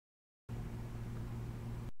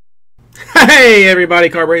Hey everybody,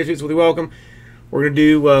 Carburetor Streets with you. Welcome. We're going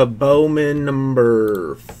to do Bowman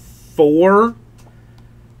number 4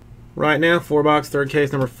 right now. 4-box, third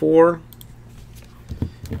case number 4.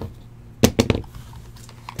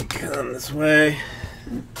 Come this way.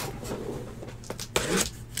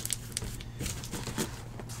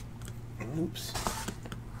 Oops.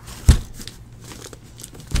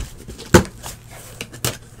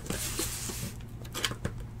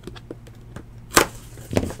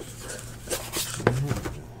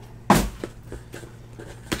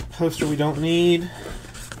 Poster we don't need.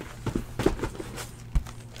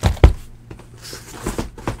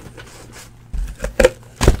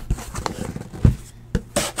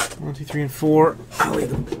 One, two, three, and 4. I'll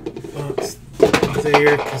leave the box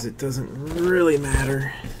there because it doesn't really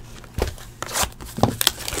matter.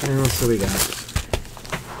 And what else do we got?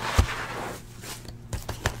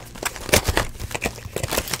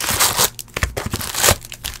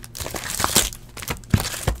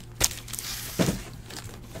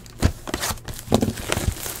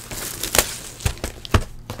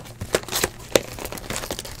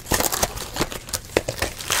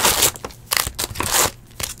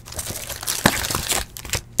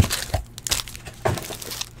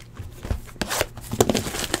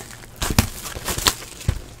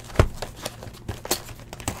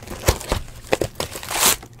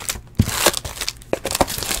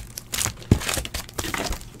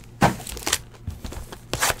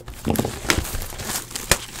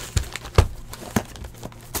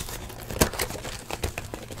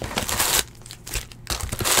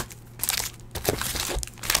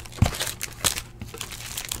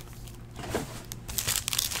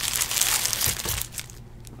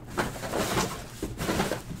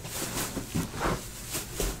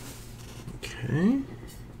 Okay.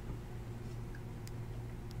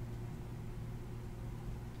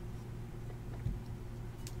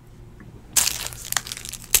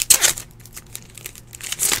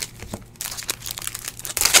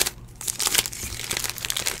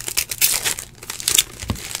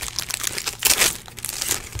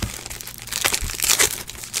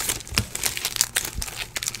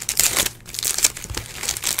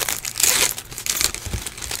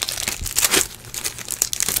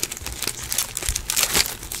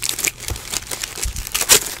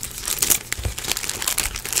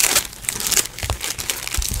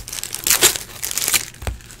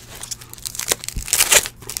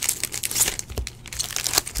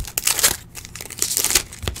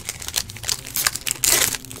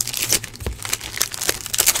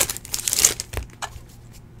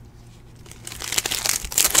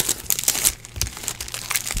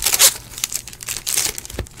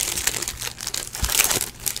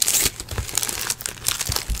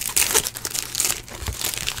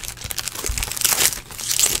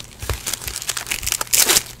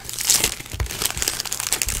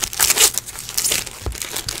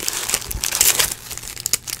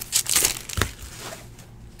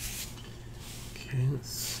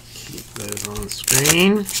 Let's keep those on the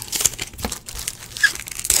screen.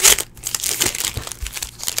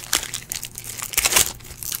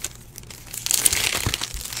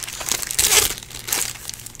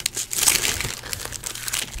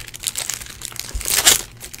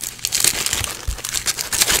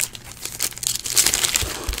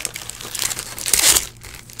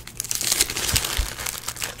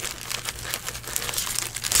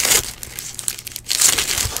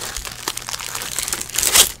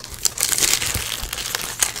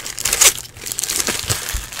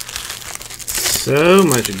 So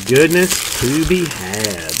much goodness to be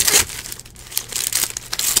had.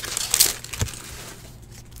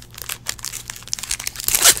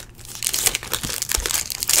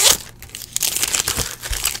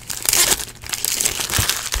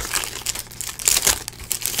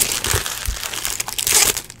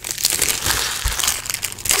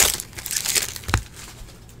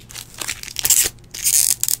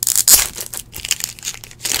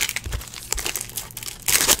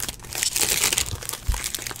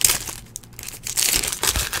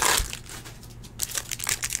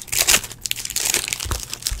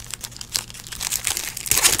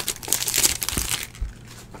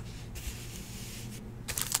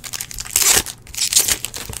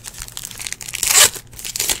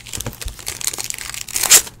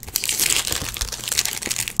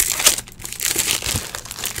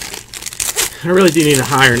 I really do need to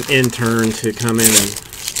hire an intern to come in and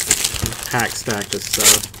pack stack this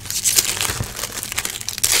stuff.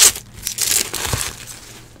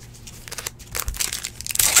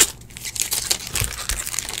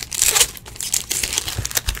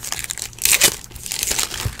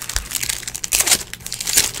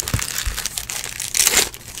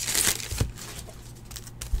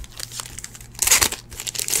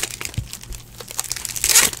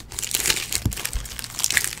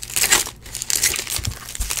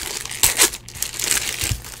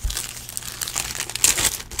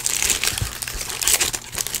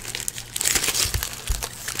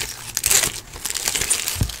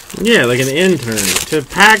 Yeah, like an intern to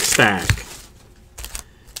pack stack.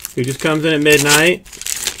 Who just comes in at midnight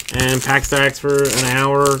and pack stacks for an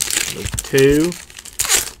hour or two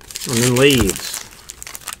and then leaves.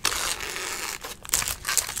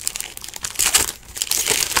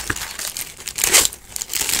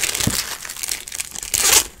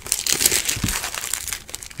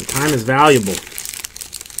 The time is valuable.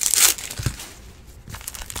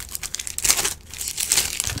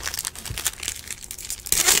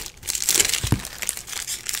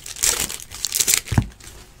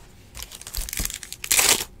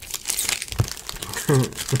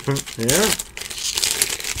 Yeah.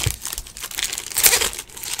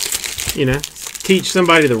 You know, teach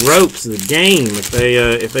somebody the ropes of the game if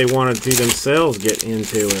they wanted to themselves get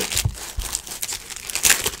into it.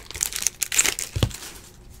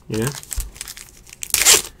 You know.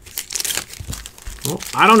 Well,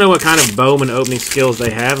 I don't know what kind of Bowman opening skills they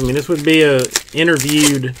have. I mean, this would be a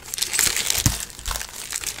interview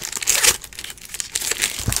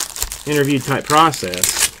type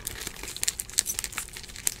process.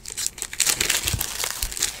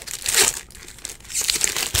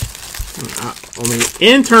 I mean,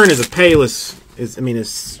 intern is a payless. Is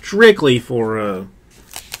strictly for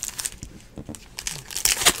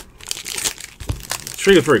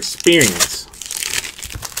experience.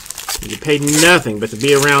 You get paid nothing but to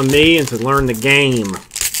be around me and to learn the game.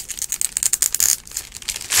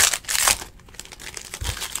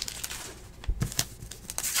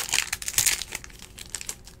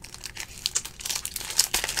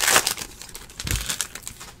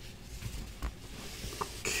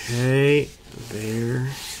 Okay,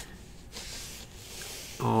 there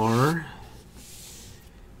are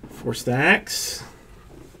 4 stacks.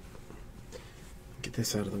 Get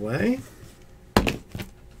this out of the way.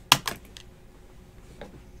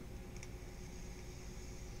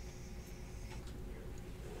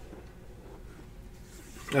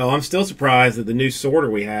 Oh, I'm still surprised that the new sorter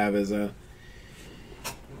we have is a...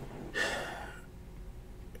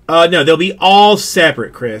 no, they'll be all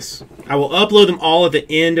separate, Chris. I will upload them all at the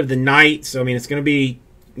end of the night. So, I mean, it's going to be,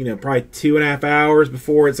 probably 2.5 hours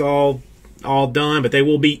before it's all done. But they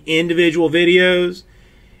will be individual videos.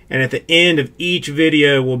 And at the end of each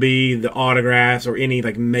video will be the autographs or any,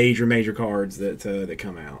 like, major cards that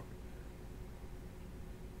come out.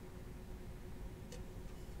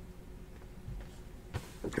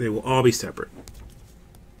 They will all be separate.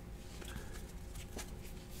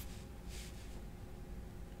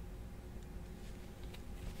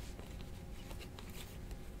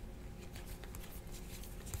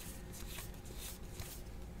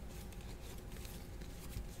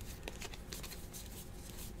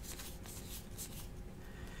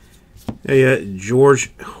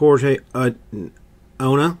 Jorge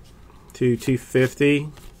Ona to 250.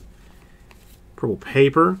 Purple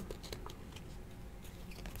paper.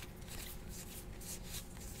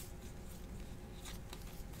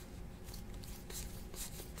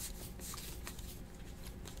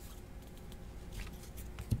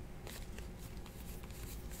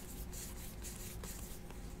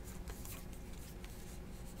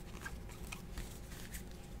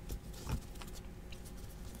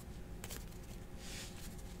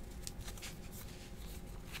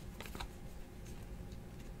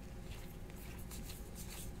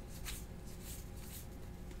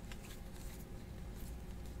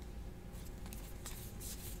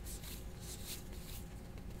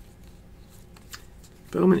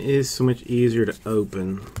 Bowman is so much easier to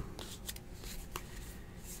open.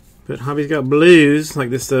 But Hobby's got blues, like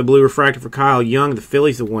this blue refractor for Kyle Young. The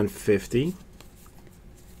Phillies at 150.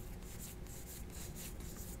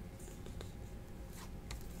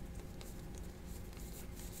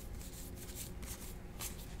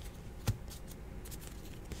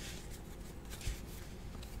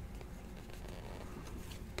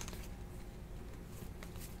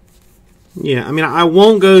 Yeah, I mean, I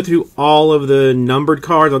won't go through all of the numbered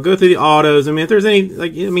cards. I'll go through the autos. I mean, if there's any,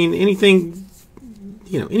 like, I mean, anything,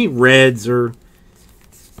 any reds or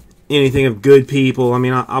anything of good people, I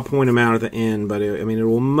mean, I'll point them out at the end. But, I mean, it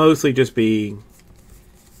will mostly just be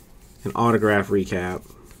an autograph recap.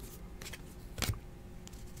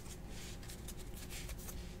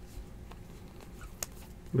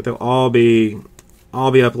 But they'll all be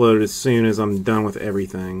uploaded as soon as I'm done with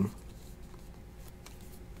everything.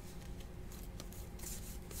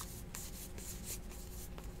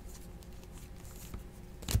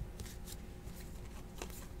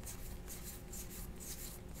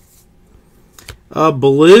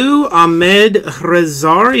 Blue Ahmed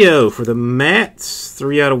Rosario for the Mets.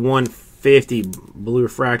 3 out of 150. Blue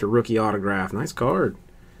refractor rookie autograph. Nice card.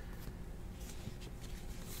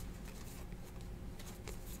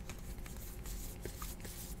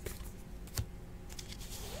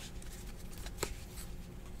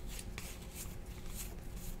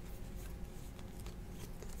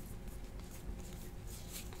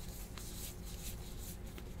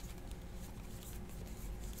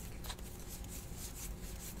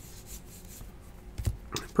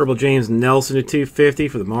 Purple James Nelson to 250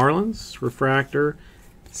 for the Marlins. Refractor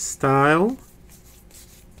style.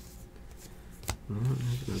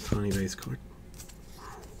 A tiny base card.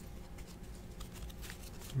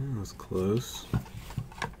 That was close.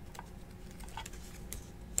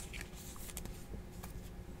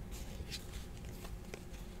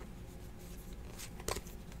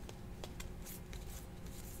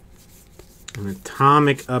 An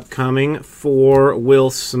atomic upcoming for Will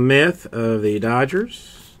Smith of the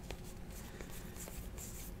Dodgers.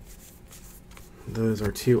 Those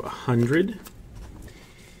are 200.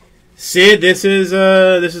 Sid, this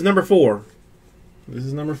is number 4. This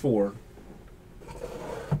is number 4.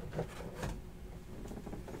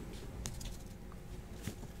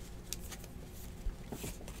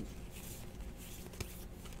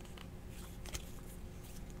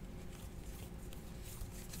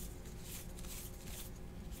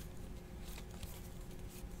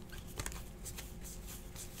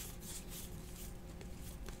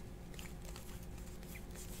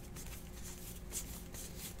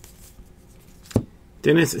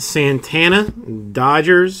 Dennis Santana,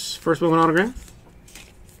 Dodgers, first Bowman autograph.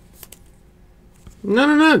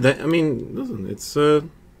 No. I mean, listen, it's there's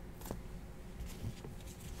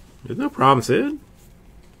no problem, Sid.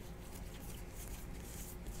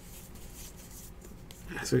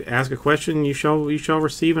 Ask a question, you shall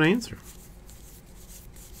receive an answer.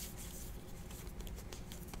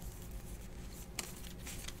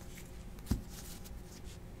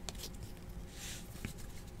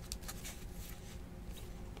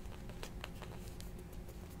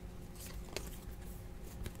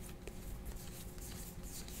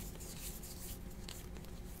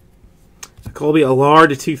 Colby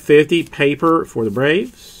Allard to 250, paper for the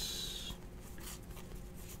Braves.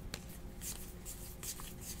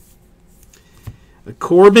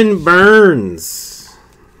 Corbin Burns,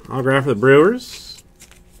 autograph for the Brewers.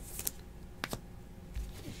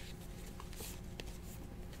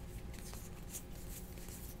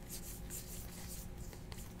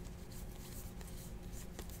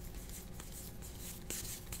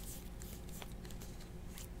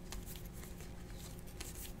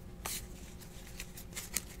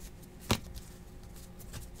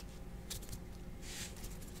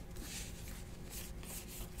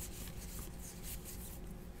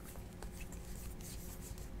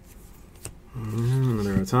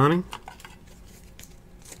 Another Otani.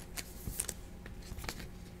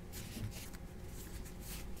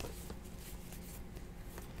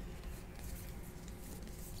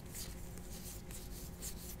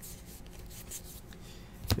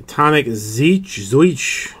 Atomic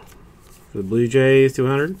Zeich for the Blue Jays,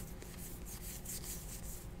 200.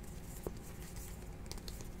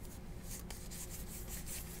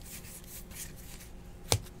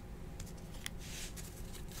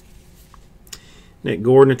 Nick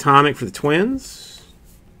Gordon Atomic for the Twins.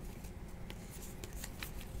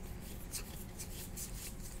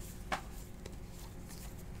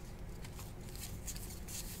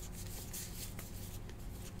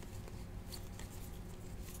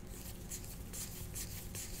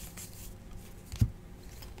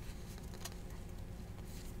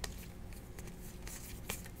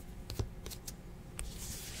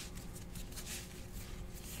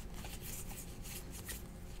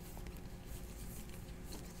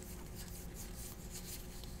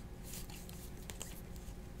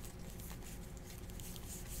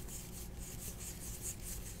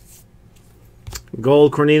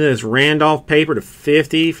 Gold Cornelius Randolph paper to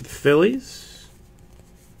 50 for the Phillies.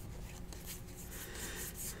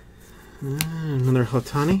 Another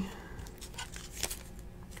Hotani.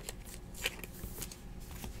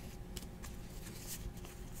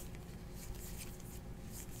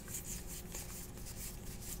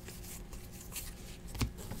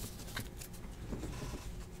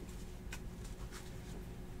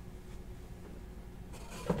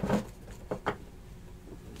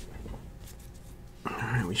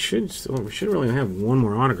 We should really have one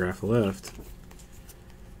more autograph left.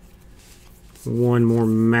 One more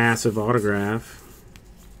massive autograph.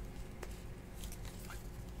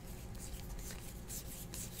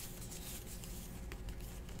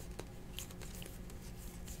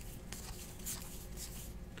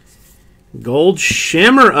 Gold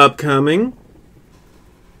Shimmer upcoming.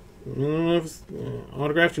 I don't know if it's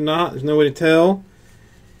autographed or not. There's no way to tell.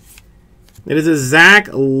 It is a Zach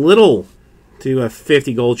Little to a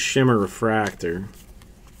 50 Gold Shimmer refractor.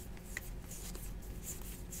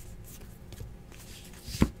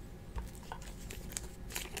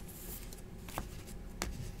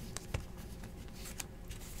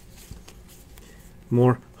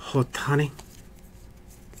 More Hotani.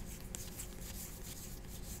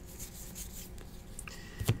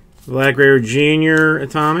 Vlad Guerrero Jr.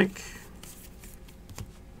 Atomic.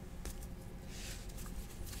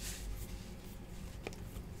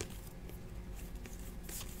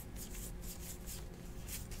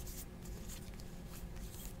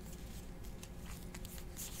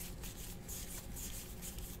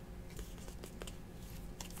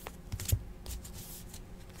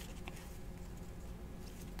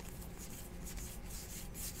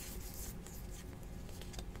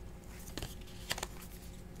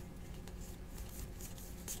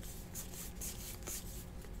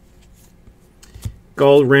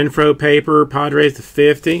 Gold Renfro paper, Padres to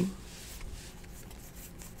 50.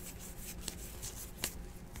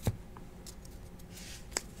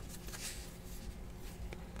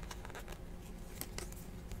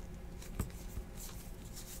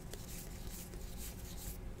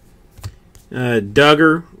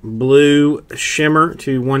 Duggar Blue Shimmer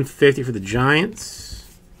to 150 for the Giants.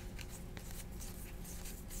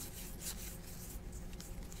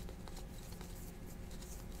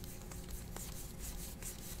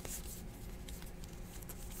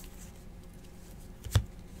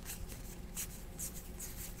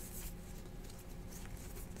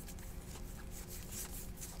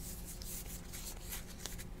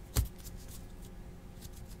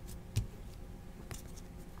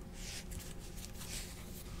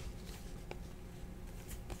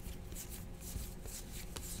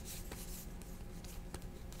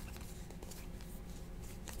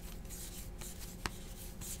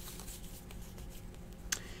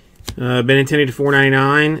 Benintendi to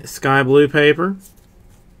 499, Sky Blue paper.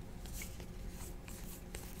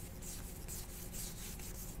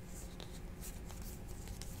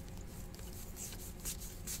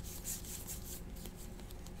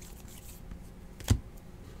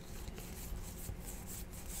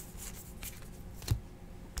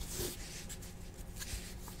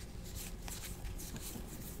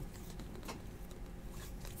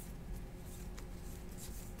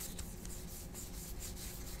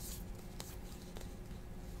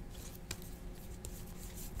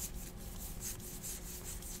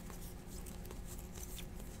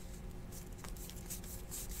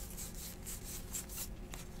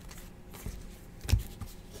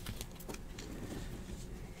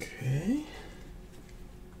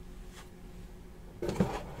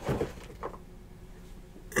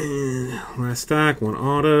 And last stack, one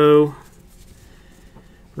auto.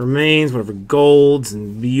 Remains whatever golds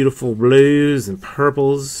and beautiful blues and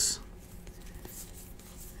purples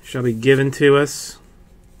shall be given to us.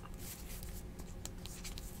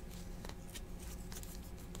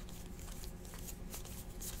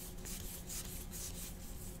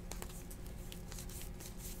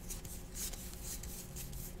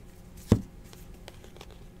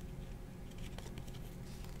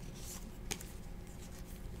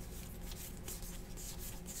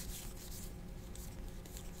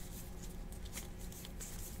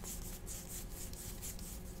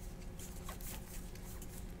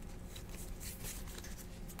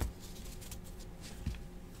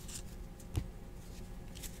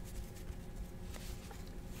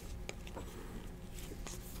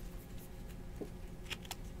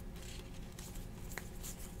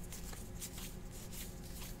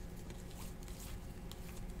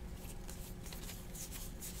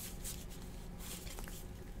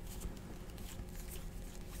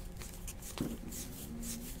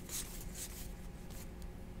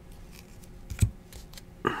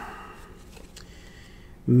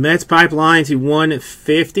 Mets pipeline to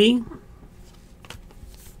 150.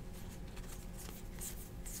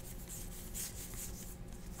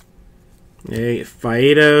 A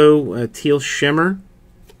Faedo Teal Shimmer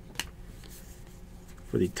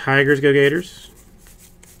for the Tigers. Go Gators.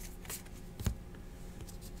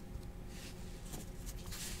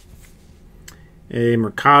 A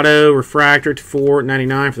Mercado Refractor to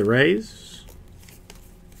 499 for the Rays.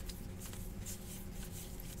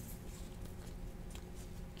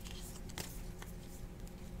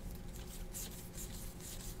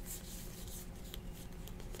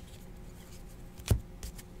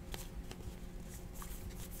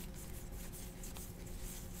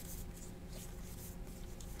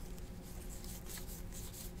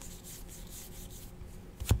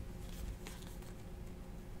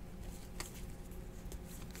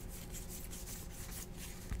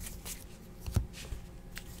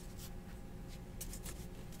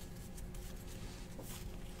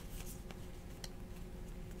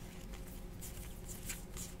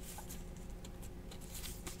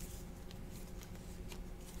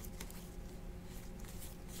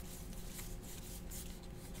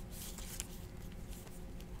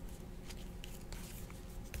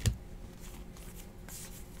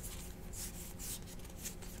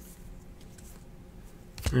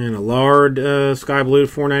 And a Lard Sky Blue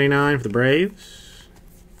 $4.99 for the Braves.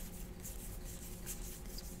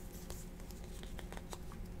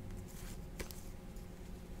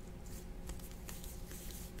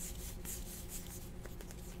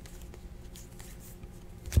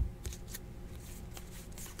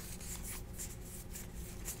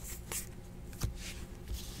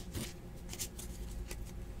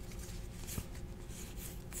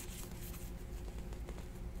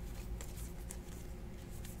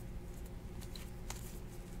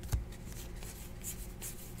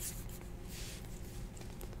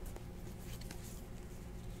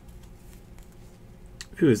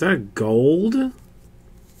 Ooh, is that a gold?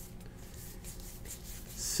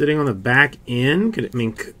 Sitting on the back end?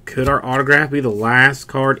 Could our autograph be the last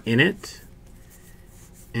card in it?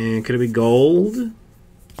 And could it be gold?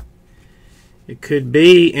 It could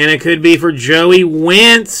be, and it could be for Joey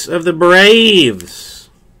Wentz of the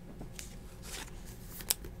Braves.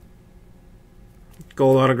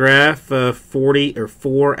 Gold autograph, 40 or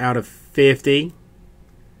 4 out of 50.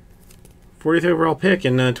 40th overall pick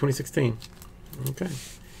in 2016. Okay.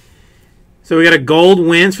 So we got a gold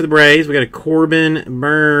Wentz for the Braves. We got a Corbin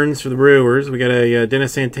Burns for the Brewers. We got a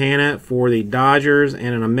Dennis Santana for the Dodgers and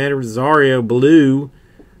an Ahmed Rosario blue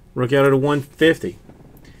rookie out of 150.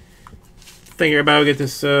 I think everybody will get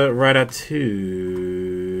this right out too.